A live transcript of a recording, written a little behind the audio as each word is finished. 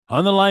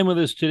On the line with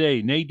us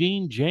today,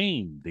 Nadine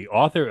Jane, the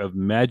author of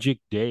Magic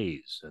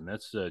Days, and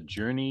that's a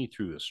journey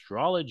through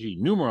astrology,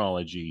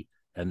 numerology,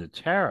 and the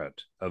tarot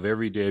of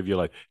every day of your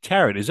life.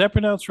 Tarot, is that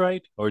pronounced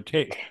right?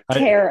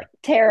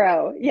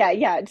 Tarot. Yeah,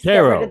 yeah. Just get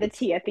rid of Tarot? the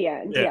T at the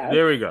end. Yeah, Yes.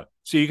 there we go.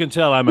 So you can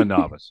tell I'm a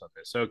novice on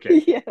this.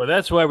 Okay, Yes. well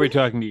that's why we're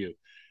talking to you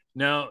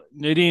now,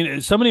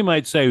 Nadine. Somebody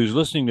might say who's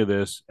listening to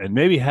this and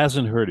maybe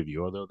hasn't heard of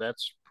you, although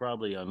that's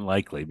probably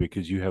unlikely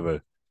because you have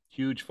a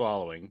huge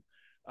following.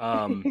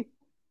 Um,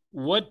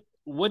 what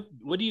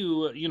do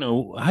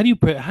you how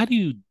do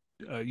you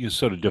you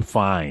sort of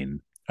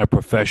define a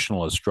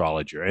professional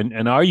astrologer,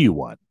 and are you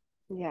one?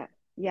 Yeah.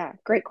 Yeah.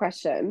 Great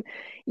question.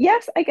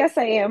 Yes, I guess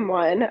I am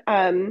one.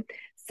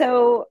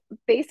 So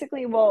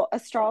basically, well,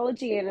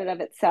 astrology in and of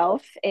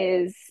itself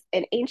is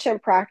an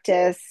ancient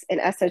practice, an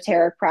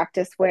esoteric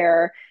practice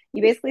where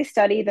you basically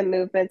study the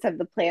movements of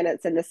the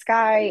planets in the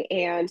sky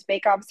and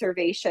make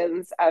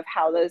observations of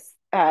how those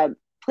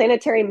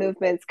planetary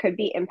movements could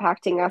be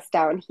impacting us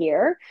down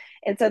here.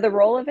 And so the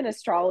role of an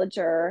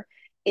astrologer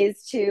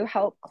is to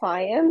help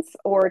clients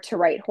or to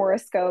write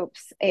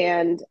horoscopes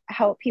and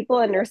help people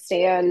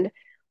understand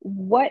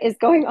what is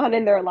going on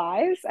in their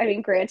lives. I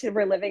mean, granted,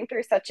 we're living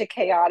through such a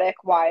chaotic,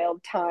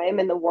 wild time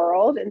in the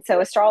world. And so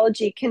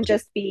astrology can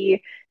just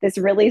be this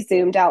really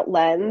zoomed out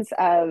lens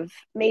of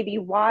maybe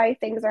why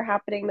things are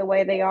happening the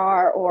way they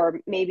are, or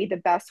maybe the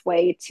best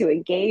way to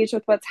engage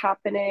with what's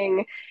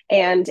happening.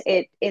 And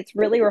it's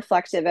really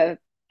reflective of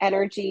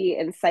energy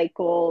and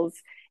cycles.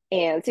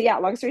 And so, yeah,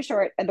 long story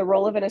short, the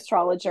role of an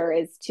astrologer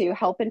is to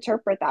help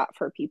interpret that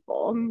for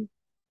people.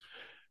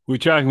 We're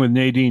talking with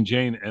Nadine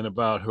Jane and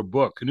about her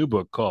book, a new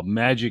book called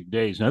Magic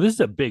Days. Now, this is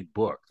a big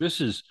book.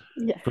 This is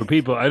Yes. for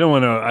people. I don't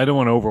want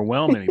to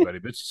overwhelm anybody,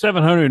 but it's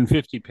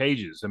 750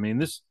 pages. I mean,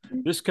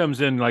 this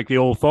comes in like the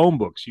old phone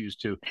books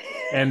used to,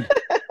 and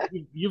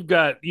you've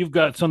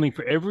got something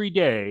for every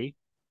day.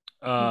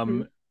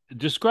 Mm-hmm.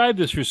 Describe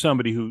this for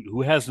somebody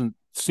who hasn't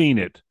seen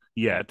it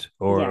yet, Yes.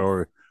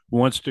 or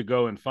wants to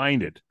go and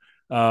find it.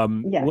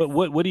 Yes.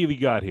 What do you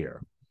got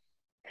here?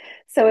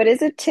 So it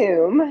is a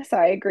tomb. So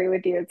I agree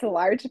with you. It's a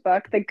large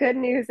book. The good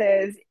news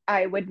is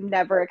I would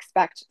never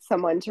expect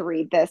someone to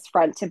read this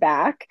front to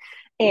back.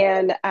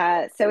 And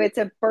so it's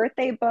a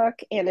birthday book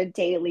and a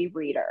daily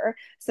reader.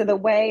 So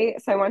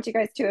I want you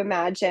guys to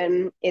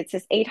imagine it's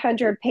this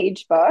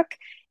 800-page book,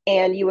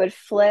 and you would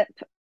flip,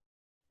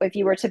 if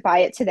you were to buy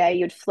it today,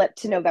 you'd flip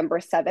to November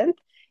 7th,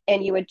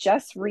 and you would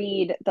just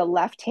read the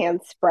left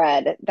hand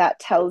spread that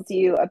tells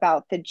you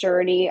about the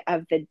journey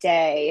of the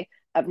day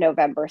of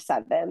November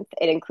 7th.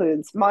 It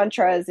includes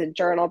mantras and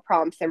journal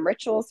prompts and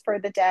rituals for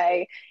the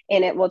day,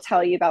 and it will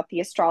tell you about the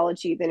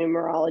astrology, the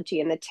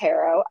numerology, and the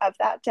tarot of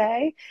that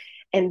day.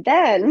 And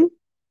then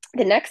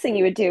the next thing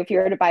you would do if you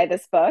were to buy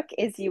this book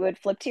is you would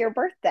flip to your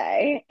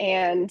birthday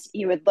and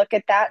you would look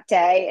at that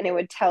day, and it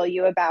would tell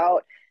you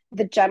about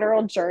the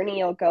general journey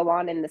you'll go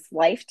on in this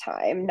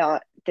lifetime,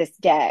 not this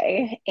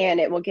day. And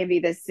it will give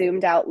you this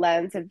zoomed out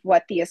lens of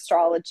what the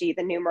astrology,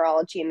 the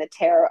numerology, and the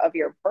tarot of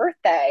your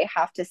birthday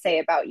have to say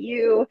about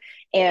you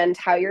and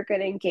how you're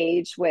going to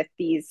engage with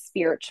these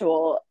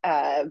spiritual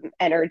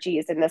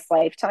energies in this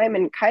lifetime,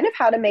 and kind of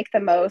how to make the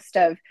most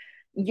of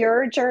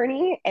your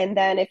journey. And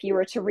then if you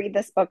were to read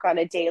this book on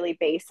a daily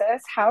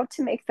basis, how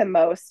to make the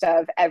most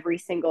of every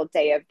single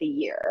day of the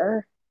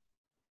year.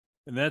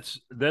 And that's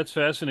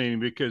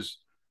fascinating because,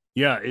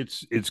 yeah,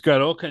 it's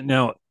got all kind.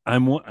 Now,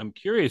 I'm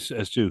curious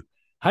as to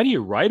how do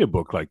you write a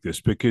book like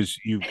this because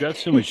you've got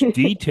so much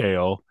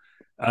detail.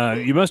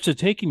 You must have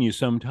taken you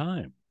some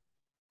time.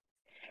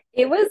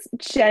 It was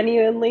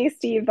genuinely,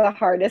 Steve, the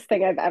hardest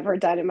thing I've ever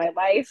done in my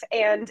life.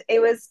 And it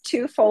was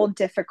twofold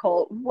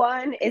difficult.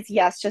 One is,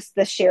 yes, just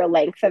the sheer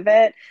length of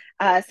it.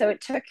 So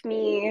it took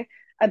me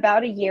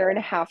about a year and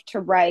a half to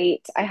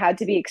write. I had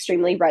to be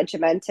extremely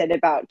regimented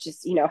about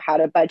just, how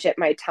to budget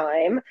my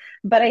time.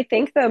 But I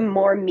think the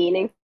more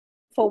meaningful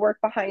work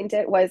behind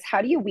it was,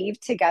 how do you weave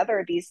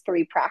together these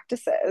three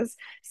practices?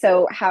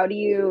 So how do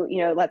you,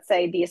 let's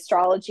say the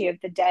astrology of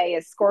the day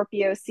is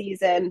Scorpio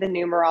season, the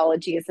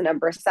numerology is the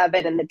number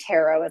 7, and the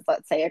tarot is,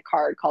 let's say, a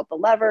card called the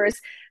Lovers.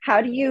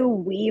 How do you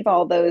weave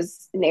all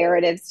those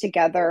narratives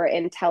together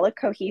and tell a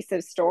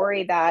cohesive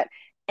story that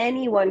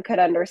anyone could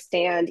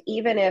understand?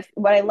 Even if,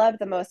 what I love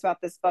the most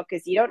about this book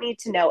is you don't need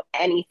to know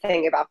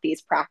anything about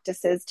these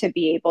practices to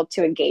be able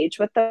to engage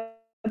with the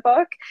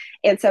book.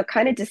 And so,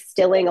 kind of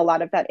distilling a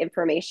lot of that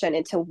information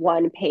into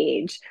one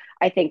page,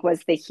 I think,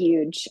 was the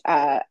huge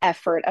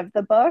effort of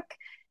the book.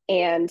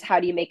 And how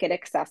do you make it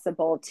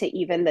accessible to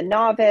even the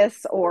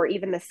novice or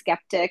even the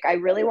skeptic? I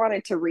really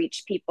wanted to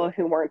reach people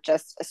who weren't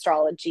just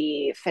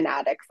astrology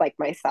fanatics like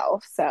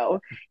myself. So,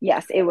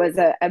 yes, it was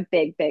a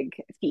big, big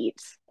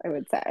feat, I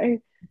would say.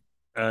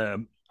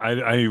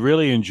 I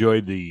really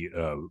enjoyed the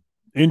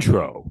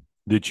intro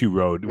that you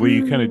wrote, where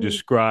you kind of Mm,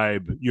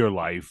 describe your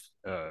life,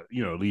 at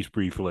least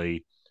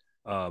briefly,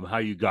 how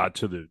you got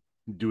to the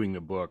doing the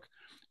book,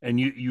 and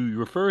you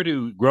refer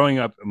to growing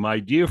up, my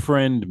dear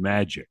friend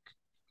Magic.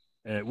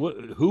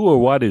 Who or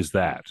what is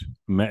that?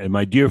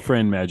 My dear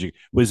friend Magic.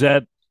 Was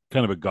that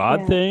kind of a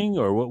God Yeah. thing,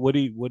 or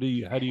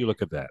how do you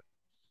look at that?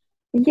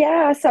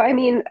 Yeah, so I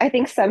mean, I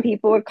think some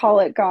people would call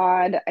it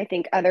God. I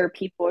think other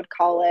people would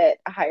call it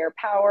a higher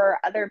power.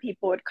 Other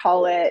people would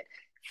call it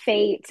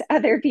fate.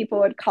 Other people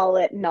would call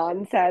it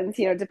nonsense,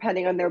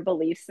 depending on their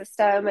belief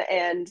system.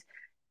 And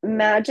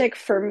magic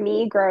for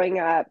me growing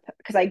up,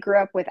 because I grew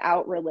up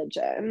without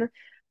religion,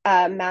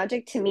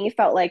 magic to me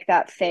felt like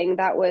that thing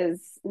that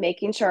was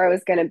making sure I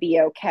was going to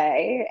be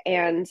okay.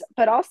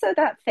 But also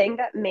that thing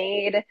that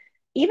made,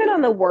 even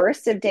on the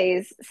worst of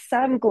days,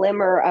 some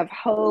glimmer of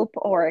hope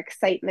or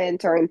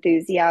excitement or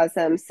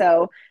enthusiasm.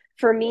 So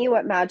for me,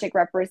 what magic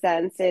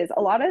represents is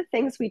a lot of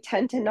things we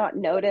tend to not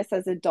notice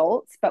as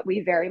adults, but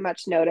we very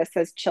much notice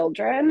as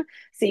children.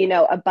 So,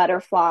 a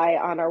butterfly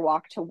on our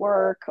walk to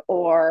work,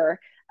 or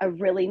a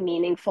really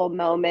meaningful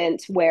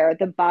moment where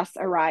the bus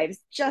arrives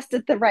just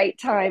at the right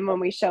time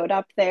when we showed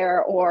up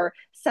there, or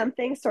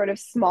something sort of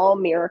small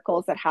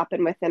miracles that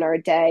happen within our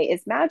day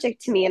is magic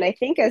to me. And I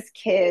think as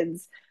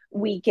kids,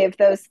 we give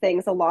those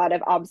things a lot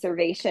of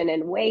observation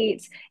and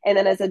weight. And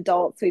then as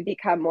adults, we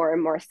become more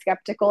and more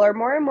skeptical, or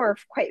more and more,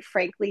 quite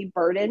frankly,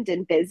 burdened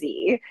and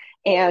busy.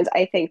 And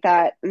I think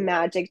that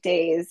magic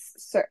days,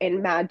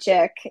 in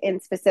magic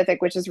in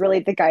specific, which is really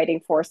the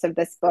guiding force of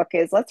this book,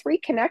 is let's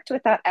reconnect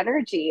with that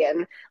energy,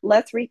 and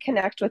let's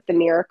reconnect with the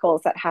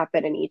miracles that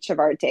happen in each of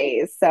our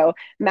days. So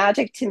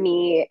magic to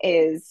me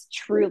is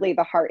truly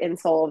the heart and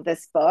soul of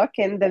this book,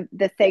 and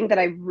the thing that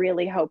I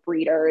really hope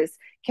readers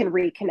can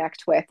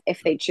reconnect with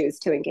if they choose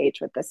to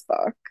engage with this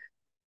book.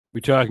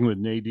 We're talking with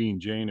Nadine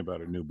Jane about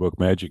her new book,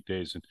 Magic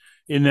Days, and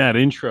in that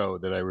intro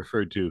that I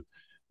referred to,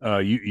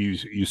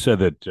 you said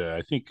that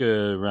I think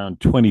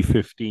around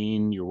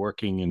 2015 you're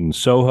working in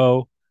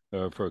Soho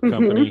for a Mm-hmm.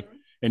 company,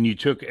 and you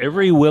took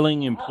every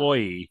willing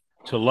employee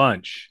to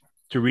lunch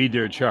to read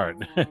their chart.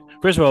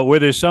 First of all, were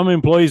there some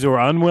employees who were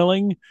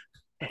unwilling?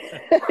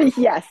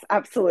 Yes,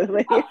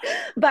 absolutely.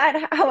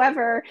 But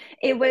however,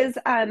 it was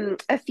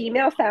a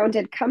female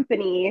founded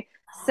company.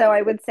 So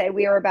I would say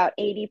we are about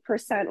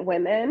 80%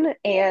 women.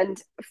 And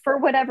for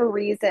whatever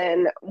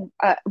reason,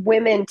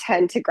 women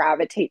tend to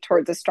gravitate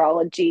towards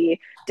astrology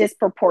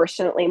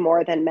disproportionately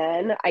more than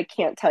men. I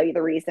can't tell you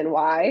the reason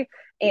why.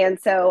 And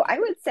so I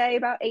would say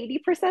about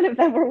 80% of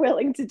them were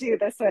willing to do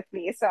this with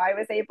me. So I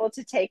was able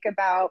to take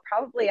about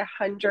probably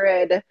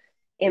 100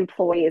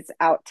 employees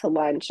out to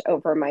lunch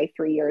over my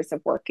 3 years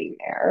of working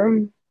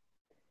there.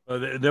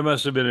 There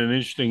must have been an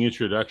interesting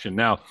introduction.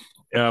 Now,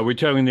 we're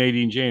talking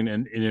Nadine Jane,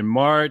 and in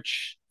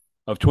March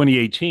of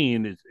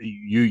 2018,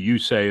 you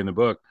say in the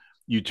book,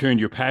 you turned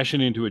your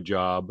passion into a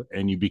job,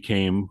 and you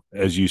became,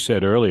 as you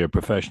said earlier, a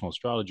professional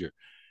astrologer.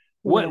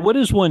 What Yeah. what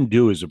does one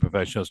do as a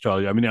professional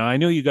astrologer? I mean, I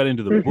know you got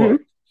into the book,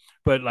 Mm-hmm.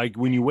 but like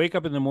when you wake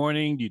up in the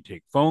morning, do you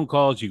take phone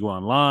calls? You go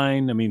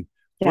online? I mean,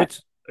 Yeah.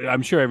 what's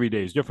I'm sure every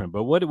day is different,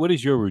 but what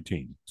is your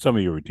routine? Some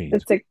of your routines.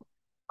 It's a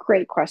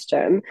great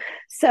question.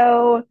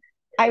 So,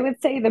 I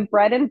would say the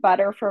bread and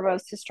butter for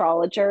most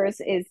astrologers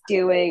is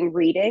doing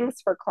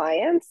readings for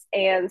clients.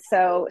 And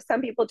so,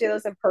 some people do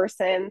those in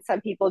person,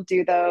 some people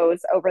do those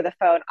over the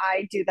phone.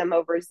 I do them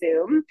over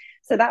Zoom.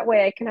 So that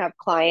way I can have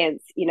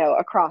clients,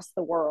 across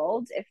the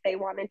world if they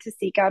wanted to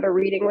seek out a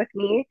reading with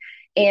me.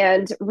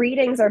 And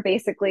readings are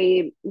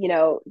basically,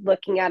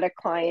 looking at a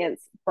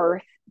client's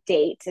birth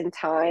date and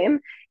time,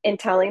 and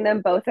telling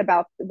them both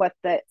about what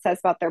that says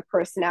about their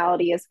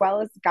personality, as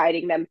well as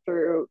guiding them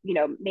through,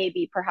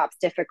 maybe perhaps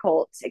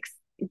difficult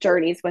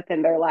journeys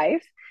within their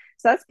life.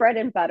 So that's bread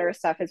and butter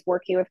stuff, is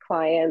working with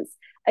clients.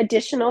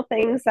 Additional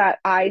things that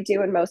I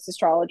do and most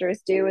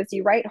astrologers do is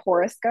you write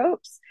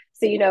horoscopes.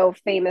 So,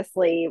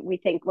 famously, we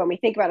think when we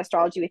think about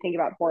astrology, we think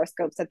about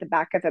horoscopes at the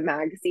back of a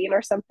magazine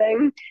or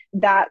something.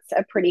 That's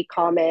a pretty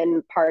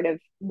common part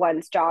of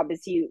one's job,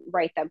 is you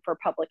write them for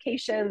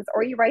publications,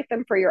 or you write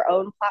them for your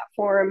own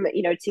platform,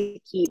 to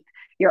keep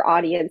your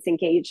audience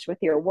engaged with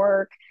your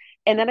work.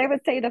 And then I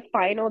would say the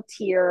final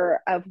tier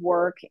of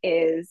work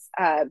is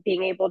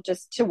being able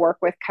just to work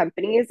with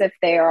companies if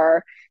they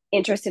are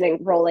interested in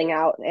rolling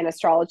out an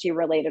astrology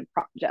related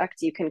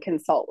project. You can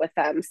consult with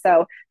them.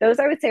 So those,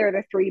 I would say, are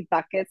the three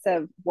buckets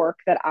of work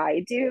that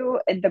I do.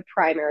 The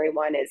primary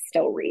one is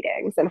still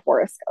readings and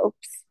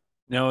horoscopes.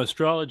 Now,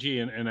 astrology,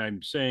 and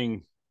I'm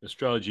saying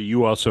astrology,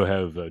 you also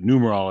have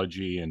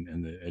numerology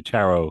and the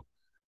tarot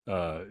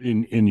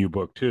in your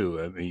book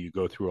too. I mean, you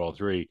go through all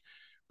three.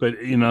 But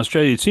in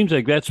Australia, it seems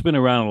like that's been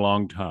around a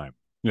long time.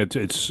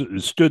 It's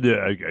stood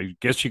the, I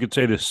guess you could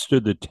say this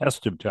stood the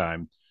test of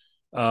time.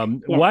 Yeah.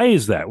 Why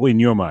is that? In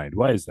your mind,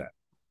 why is that?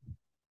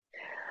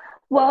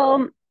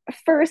 Well,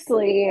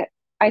 firstly,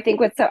 I think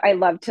what's so I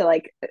love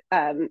to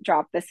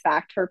drop this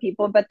fact for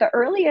people, but the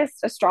earliest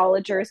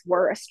astrologers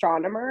were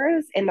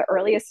astronomers, and the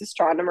earliest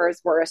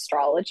astronomers were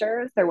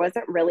astrologers. There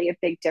wasn't really a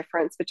big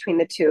difference between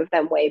the two of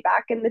them way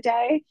back in the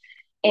day.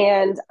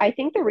 And I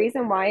think the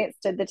reason why it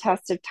stood the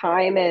test of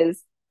time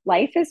is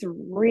life is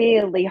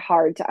really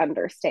hard to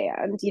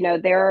understand.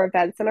 There are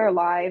events in our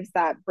lives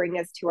that bring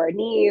us to our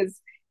knees,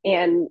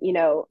 and,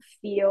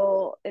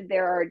 feel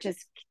there are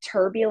just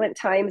turbulent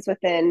times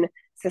within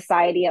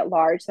society at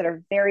large that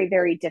are very,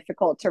 very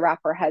difficult to wrap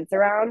our heads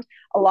around.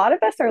 A lot of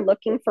us are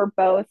looking for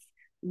both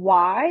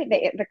why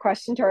the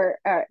question to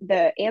our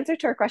the answer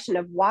to our question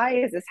of why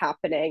is this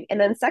happening, and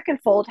then second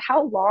fold,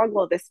 how long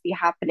will this be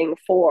happening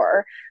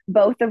for,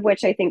 both of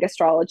which I think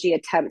astrology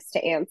attempts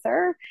to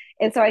answer.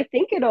 And so I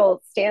think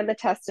it'll stand the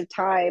test of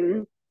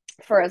time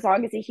for as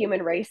long as the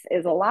human race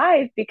is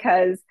alive,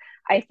 because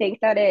I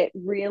think that it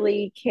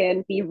really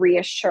can be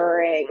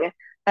reassuring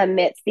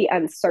amidst the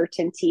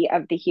uncertainty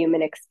of the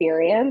human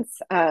experience.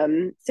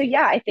 So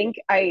yeah, I think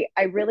I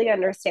really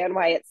understand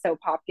why it's so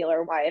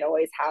popular, why it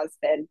always has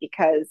been,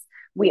 because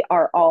we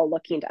are all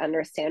looking to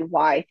understand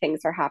why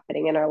things are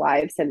happening in our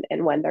lives,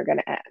 and when they're going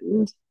to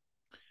end.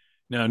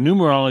 Now,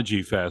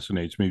 numerology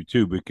fascinates me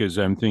too because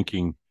I'm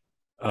thinking,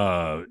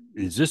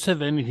 does this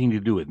have anything to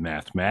do with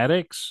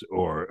mathematics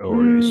or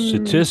Mm.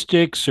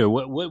 statistics or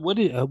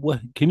what?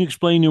 Can you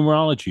explain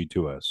numerology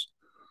to us?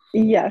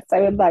 Yes,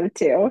 I would love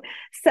to.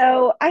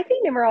 So I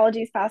think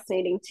numerology is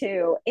fascinating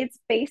too. It's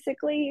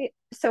basically,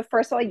 so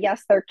first of all,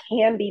 yes, there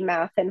can be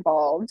math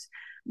involved,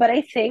 but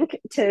I think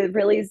to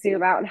really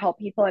zoom out and help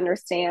people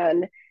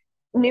understand,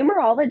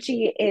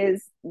 numerology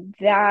is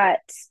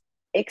that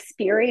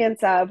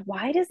experience of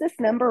why does this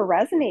number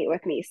resonate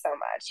with me so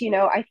much.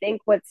 I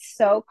think what's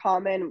so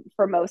common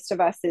for most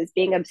of us is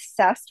being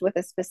obsessed with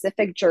a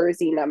specific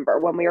jersey number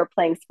when we were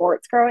playing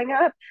sports growing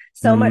up,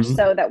 so much Mm-hmm.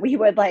 so that we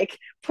would like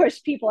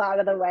push people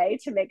out of the way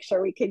to make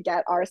sure we could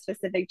get our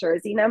specific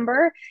jersey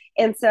number.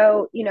 And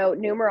so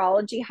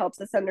numerology helps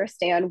us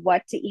understand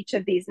what do each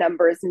of these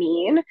numbers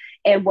mean,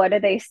 and what do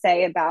they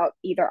say about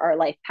either our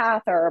life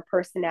path or our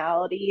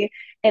personality.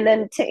 And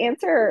then to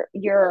answer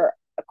your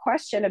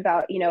question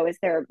about, is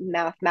there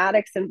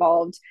mathematics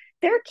involved?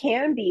 There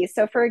can be.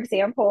 So, for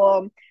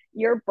example,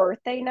 your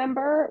birthday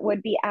number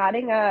would be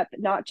adding up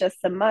not just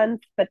the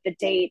month, but the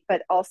date,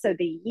 but also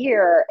the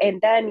year. And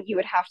then you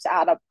would have to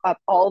add up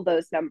all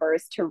those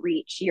numbers to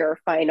reach your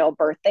final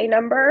birthday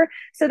number.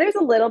 So, there's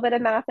a little bit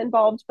of math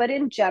involved, but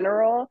in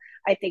general,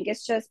 I think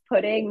it's just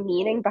putting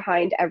meaning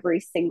behind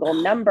every single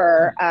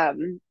number.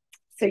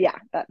 So, yeah,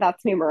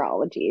 that's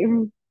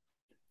numerology.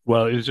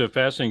 Well, it's a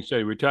fascinating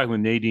study. We're talking with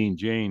Nadine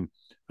Jane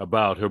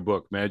about her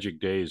book Magic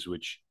Days,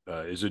 which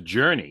is a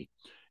journey.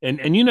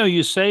 And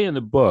you say in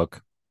the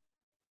book,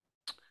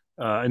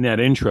 in that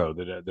intro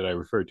that I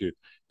referred to,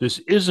 this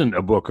isn't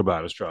a book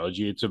about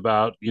astrology. It's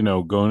about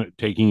going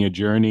taking a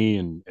journey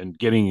and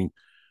getting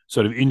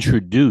sort of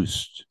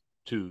introduced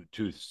to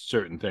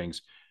certain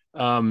things.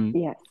 Um,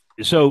 Yes.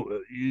 so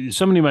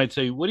somebody might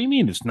say, "What do you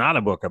mean it's not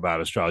a book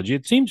about astrology?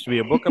 It seems to be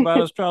a book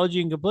about astrology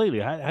and completely."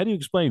 How do you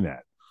explain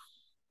that?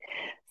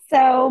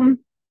 So,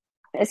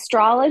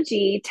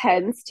 astrology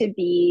tends to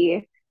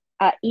be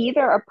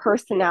either a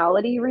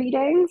personality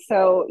reading,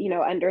 so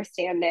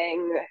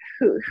understanding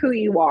who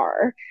you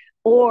are,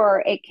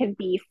 or it can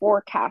be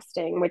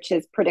forecasting, which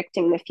is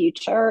predicting the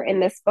future.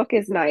 And this book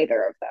is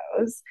neither of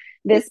those.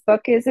 This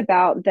book is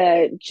about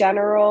the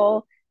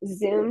general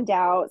zoomed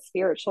out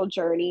spiritual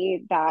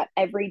journey that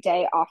every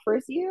day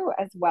offers you,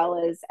 as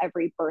well as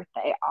every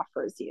birthday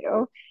offers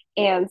you.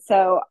 And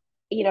so,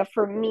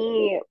 for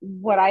me,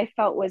 what I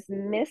felt was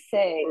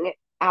missing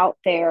out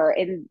there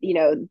in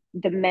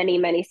the many,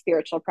 many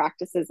spiritual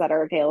practices that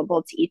are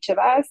available to each of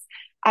us,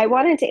 I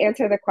wanted to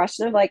answer the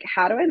question of like,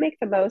 how do I make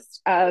the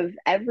most of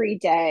every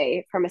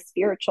day from a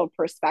spiritual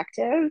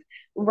perspective,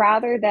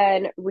 rather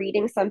than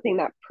reading something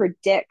that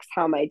predicts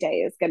how my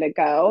day is going to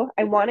go.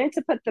 I wanted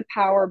to put the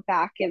power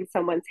back in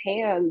someone's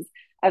hands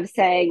of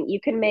saying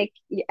you can make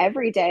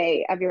every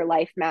day of your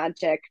life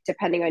magic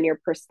depending on your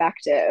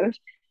perspective.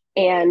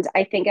 And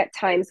I think at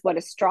times what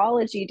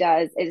astrology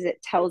does is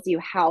it tells you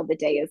how the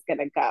day is going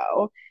to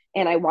go.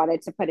 And I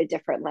wanted to put a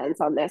different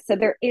lens on this. So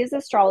there is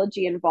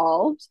astrology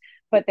involved,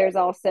 but there's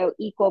also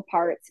equal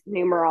parts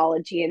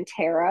numerology and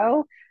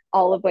tarot,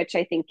 all of which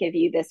I think give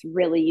you this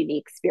really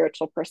unique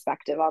spiritual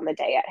perspective on the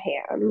day at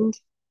hand.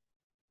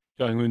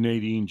 Talking with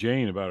Nadine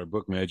Jane about her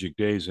book Magic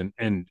Days,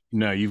 and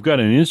now you've got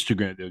an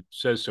Instagram that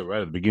says so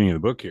right at the beginning of the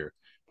book here,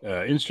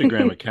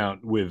 Instagram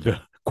account with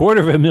a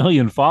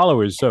 250,000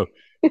 followers. So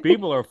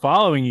people are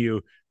following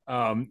you.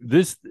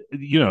 This,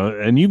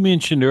 and you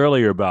mentioned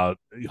earlier about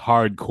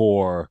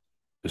hardcore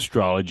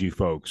astrology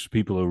folks,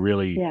 people who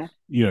really,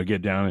 Yeah.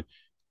 get down.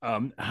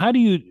 How do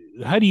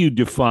you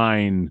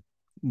define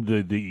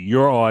the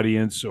your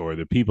audience or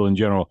the people in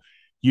general?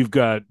 You've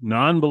got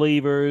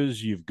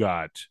non-believers, you've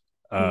got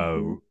uh,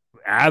 Mm-hmm.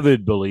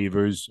 avid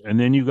believers, and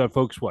then you've got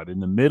folks what in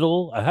the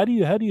middle. How do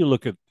you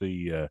look at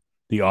the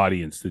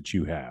audience that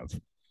you have?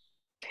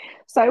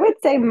 So I would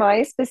say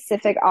my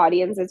specific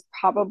audience is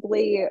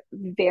probably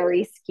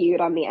very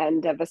skewed on the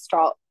end of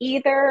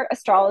either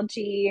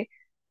astrology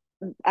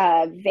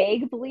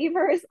vague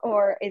believers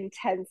or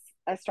intense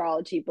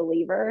astrology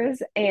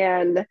believers.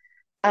 And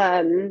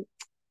um,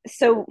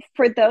 so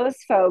for those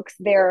folks,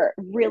 they're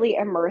really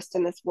immersed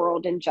in this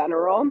world in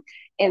general.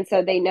 And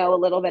so they know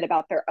a little bit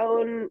about their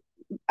own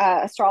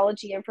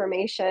astrology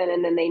information,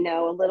 and then they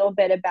know a little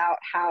bit about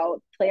how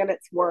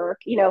planets work.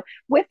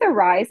 With the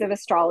rise of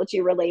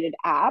astrology related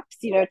apps,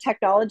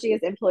 technology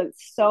has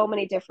influenced so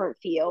many different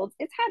fields.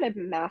 It's had a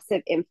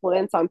massive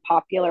influence on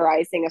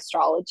popularizing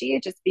astrology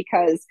just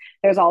because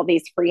there's all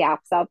these free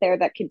apps out there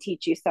that can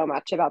teach you so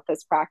much about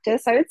this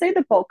practice. I would say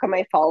the bulk of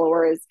my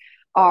followers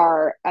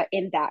are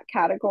in that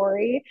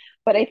category.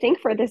 But I think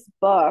for this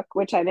book,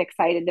 which I'm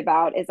excited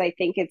about, is I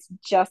think it's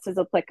just as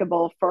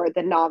applicable for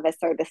the novice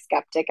or the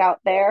skeptic out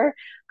there.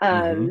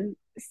 Mm-hmm.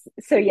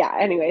 So yeah,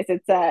 anyways,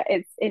 it's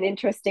an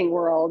interesting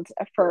world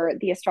for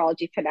the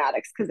astrology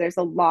fanatics because there's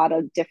a lot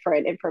of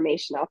different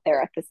information out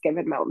there at this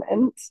given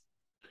moment.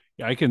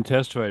 Yeah, I can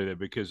testify to that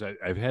because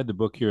I've had the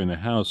book here in the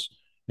house,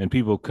 and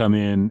people come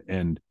in,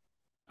 and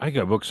I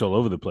got books all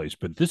over the place,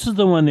 but this is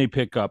the one they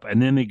pick up,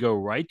 and then they go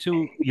right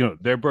to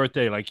their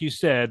birthday, like you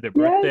said, their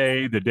Yes.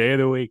 birthday, the day of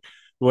the week,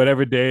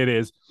 whatever day it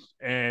is,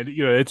 and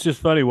it's just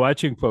funny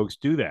watching folks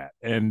do that,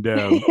 and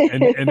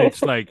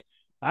it's like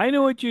I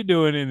know what you're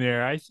doing in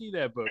there. I see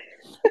that book,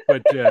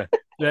 but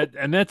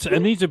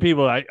and these are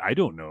people I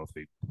don't know if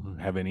they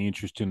have any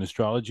interest in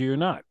astrology or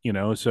not,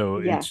 so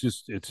Yeah. it's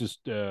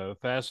just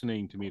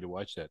fascinating to me to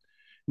watch that.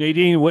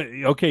 Nadine,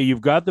 okay,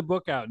 you've got the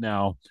book out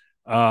now.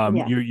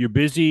 Yes. You're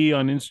busy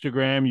on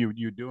Instagram.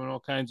 You're doing all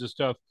kinds of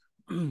stuff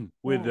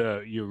with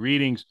Yeah. your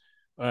readings.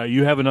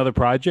 You have another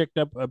project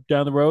up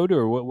down the road,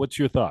 or what's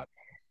your thought?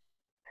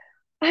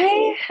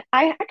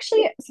 I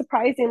actually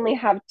surprisingly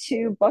have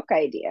two book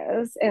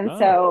ideas. And Oh,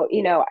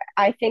 so,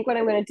 I think what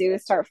I'm going to do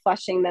is start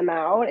fleshing them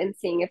out and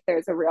seeing if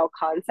there's a real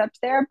concept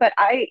there. But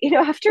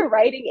after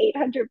writing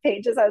 800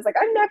 pages, I was like,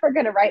 I'm never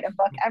going to write a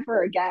book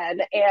ever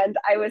again. And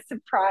I was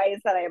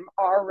surprised that I'm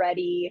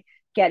already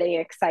getting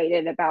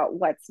excited about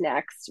what's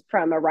next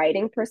from a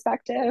writing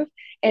perspective.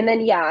 And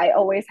then, yeah, I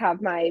always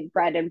have my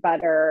bread and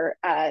butter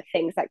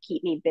things that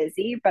keep me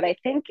busy. But I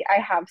think I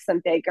have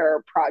some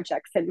bigger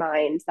projects in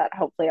mind that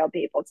hopefully I'll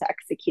be able to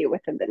execute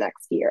within the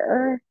next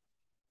year.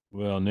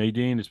 well,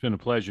 Nadine, it's been a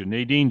pleasure.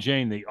 Nadine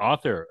Jane, the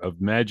author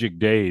of Magic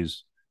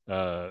Days,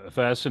 a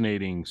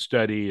fascinating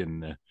study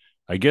and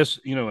I guess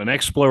an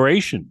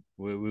exploration.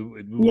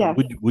 Yes,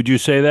 Would you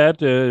say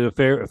that a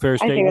fair I think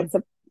statement? it's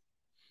a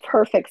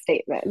perfect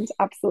statement.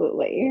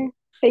 Absolutely.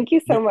 Thank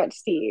you so Th- much,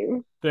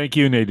 Steve. Thank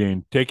you,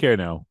 Nadine. Take care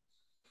now.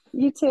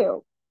 You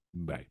too.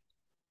 Bye.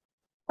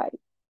 Bye.